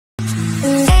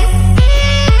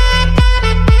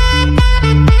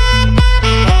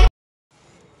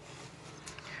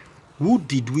Who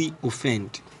did we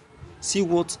offend? See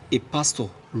what a pastor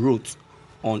wrote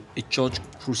on a church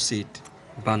crusade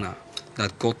banner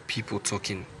that got people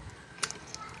talking.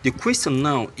 The question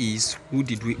now is, who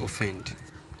did we offend?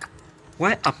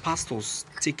 Why are pastors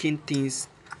taking things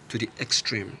to the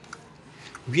extreme?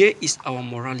 Where is our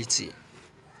morality?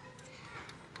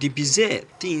 The bizarre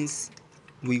things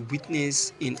we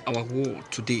witness in our world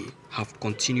today have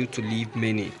continued to leave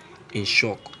many in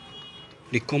shock.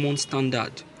 The common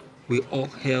standard we all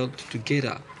held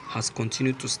together has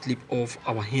continued to slip off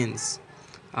our hands,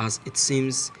 as it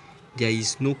seems there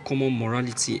is no common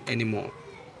morality anymore.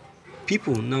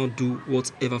 People now do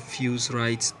whatever feels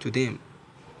right to them.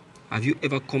 Have you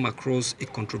ever come across a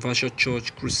controversial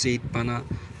church crusade banner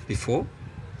before?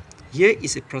 Here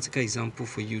is a practical example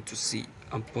for you to see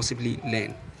and possibly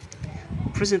learn.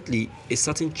 Presently, a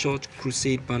certain church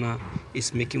crusade banner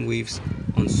is making waves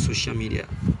on social media.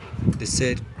 The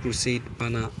said crusade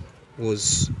banner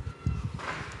was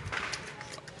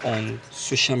on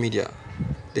social media.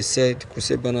 The said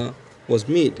crusade banner was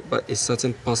made by a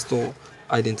certain pastor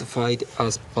identified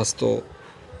as Pastor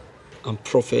and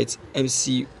Prophet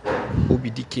MC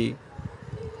Obidike.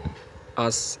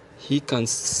 As he can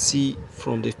see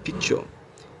from the picture,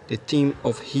 the theme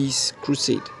of his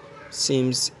crusade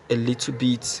seems a little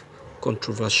bit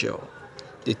controversial.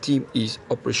 The theme is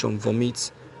Operation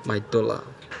Vomit My Dollar.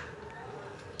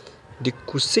 The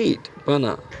crusade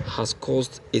banner has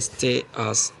caused a stir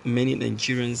as many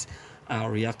Nigerians are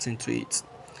reacting to it.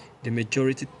 The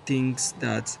majority thinks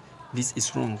that this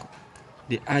is wrong.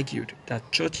 They argued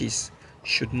that churches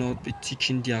should not be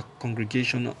teaching their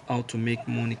congregation how to make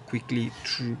money quickly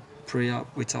through prayer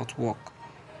without work.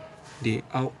 They,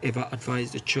 however,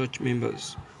 advised the church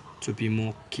members to be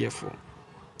more careful.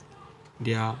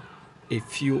 There are a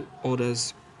few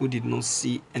others who did not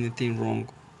see anything wrong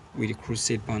with the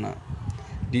crusade banner.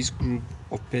 This group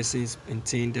of persons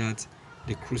maintain that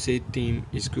the crusade theme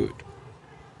is good.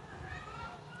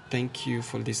 Thank you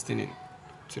for listening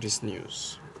to this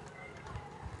news.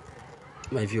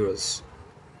 My viewers,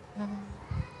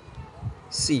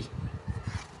 see,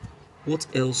 what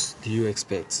else do you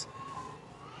expect?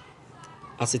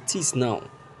 As it is now,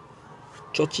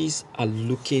 churches are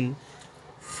looking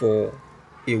for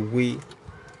a way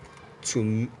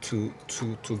to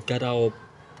gather up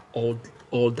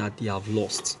all that they have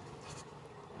lost.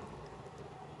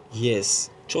 Yes,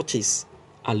 churches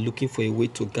are looking for a way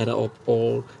to gather up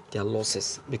all their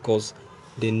losses because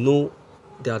they know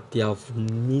that they have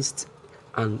missed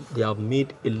and they have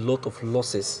made a lot of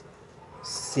losses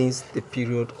since the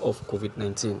period of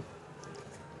COVID-19.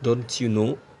 Don't you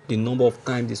know the number of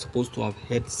times they're supposed to have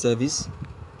had service,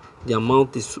 the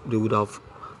amount they would have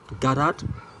gathered,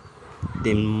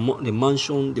 the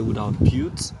mansion they would have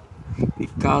built, the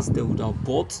cars they would have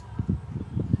bought?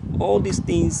 All these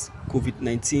things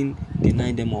COVID-19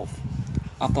 denied them of.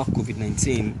 After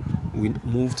COVID-19, we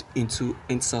moved into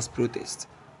EndSARS protest,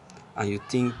 and you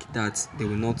think that they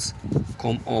will not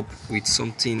come up with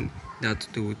something that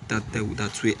will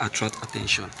attract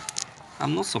attention.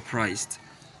 I'm not surprised.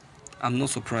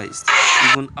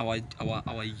 Even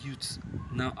our youth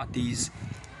nowadays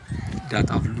that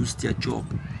have lost their job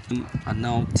are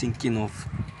now thinking of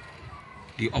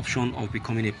the option of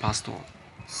becoming a pastor,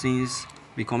 since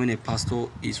becoming a pastor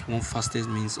is one fastest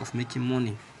means of making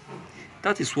money.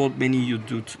 That is what many youth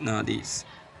do nowadays.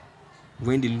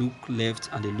 When they look left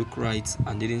and they look right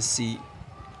and they didn't see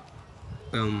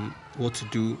what to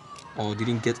do or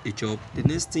didn't get a job, the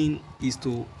next thing is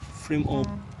to frame up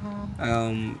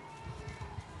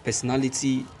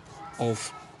personality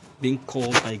of being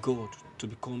called by God to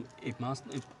become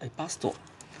a pastor.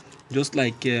 Just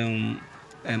like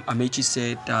Amechi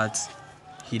said that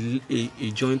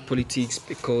he joined politics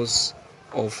because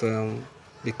of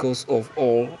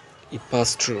all he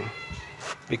passed through.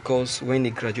 Because when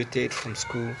he graduated from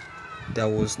school, there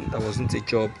wasn't a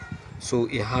job, so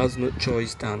he has no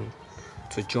choice than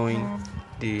to join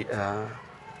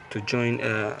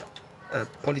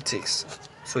politics.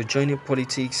 So joining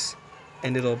politics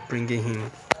ended up bringing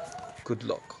him good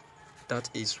luck. That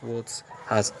is what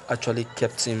has actually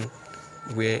kept him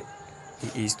where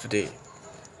he is today,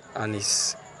 and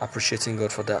is appreciating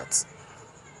God for that.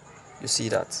 You see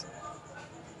that?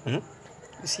 You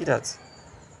see that?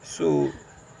 So,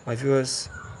 my viewers,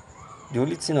 the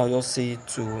only thing I'll just say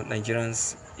to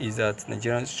Nigerians is that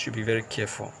Nigerians should be very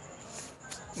careful,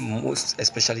 most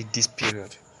especially this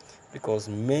period, because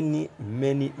many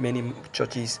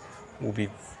churches will be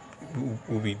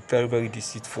very, very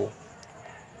deceitful.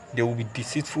 They will be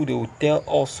deceitful. They will tell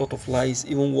all sorts of lies.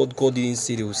 Even what God didn't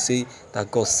say, they will say that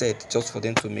God said, just for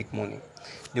them to make money.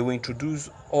 They will introduce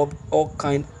all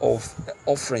kind of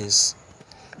offerings,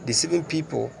 deceiving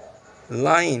people,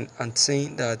 lying and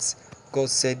saying that God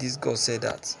said this, God said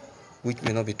that, which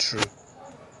may not be true.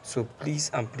 So please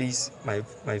and please, my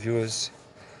viewers,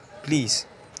 please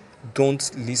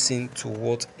don't listen to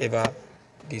whatever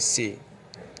they say.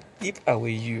 If I were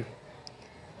you,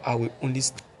 I will only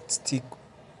stick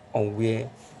on where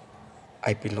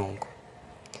I belong.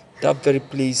 That very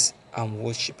place I'm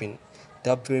worshiping,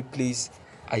 that very place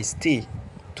I stay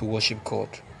to worship God,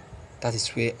 that is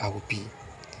where I will be.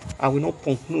 I will not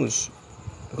punk nose,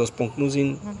 because punk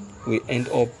nosing will end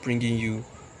up bringing you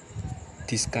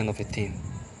this kind of a thing.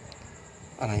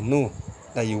 And I know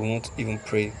that you will not even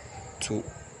to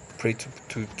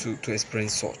to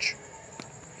experience such.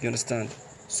 You understand?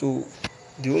 So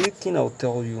the only thing I'll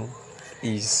tell you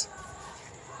is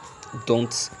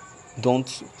don't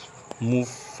don't move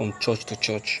from church to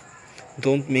church.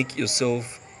 Don't make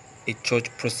yourself a church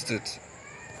prostitute.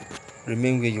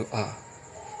 Remain where you are.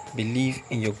 Believe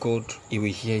in your God, He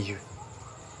will hear you.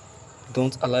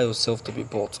 Don't allow yourself to be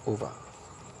bought over,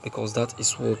 because that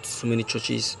is what so many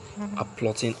churches are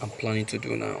plotting and planning to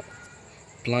do now.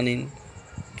 Planning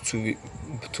to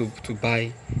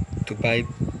buy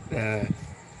uh,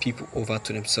 people over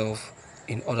to themselves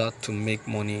in order to make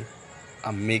money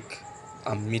and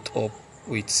meet up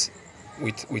with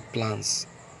plans.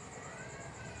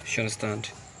 You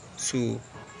understand? So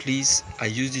please, I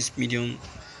use this medium,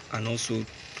 and also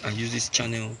I use this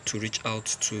channel to reach out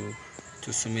to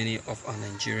so many of our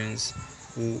Nigerians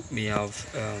who may have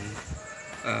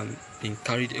been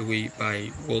carried away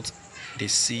by what they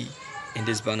see in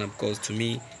this banner, because to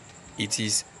me it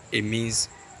is a means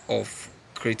of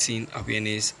creating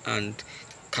awareness and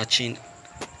catching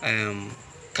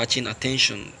catching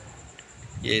attention.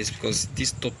 Yes, because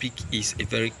this topic is a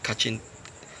very catching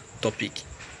topic.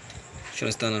 You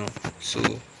understand now? So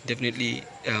definitely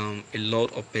a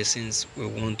lot of persons will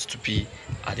want to be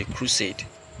at the crusade.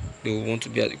 They will want to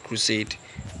be at the crusade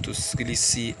to really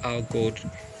see how God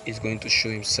is going to show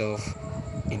himself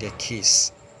in their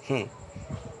case.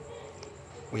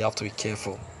 We have to be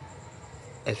careful,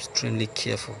 extremely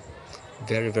careful,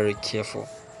 very very careful.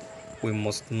 We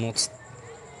must not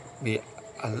we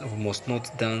must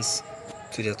not dance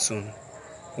to their tune.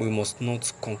 We must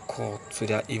not concur to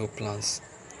their evil plans,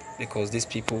 because these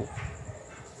people,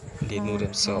 they know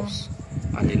themselves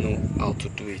and they know how to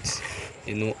do it.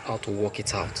 They know how to work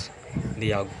it out.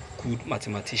 They are good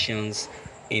mathematicians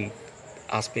in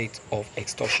aspect of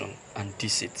extortion and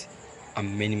deceit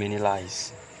and many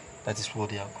lies. That is what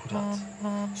they are good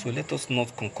at. So let us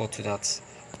not concur to that.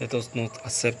 Let us not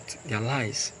accept their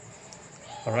lies.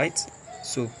 All right?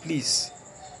 So please,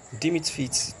 deem it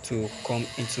fit to come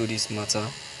into this matter.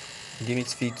 Deem it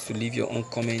fit to leave your own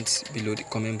comments below the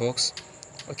comment box.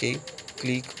 Okay,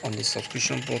 click on the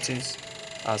subscription buttons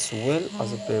as well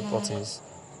as the bell buttons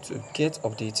to get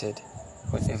updated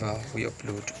whenever we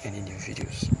upload any new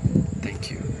videos.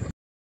 Thank you.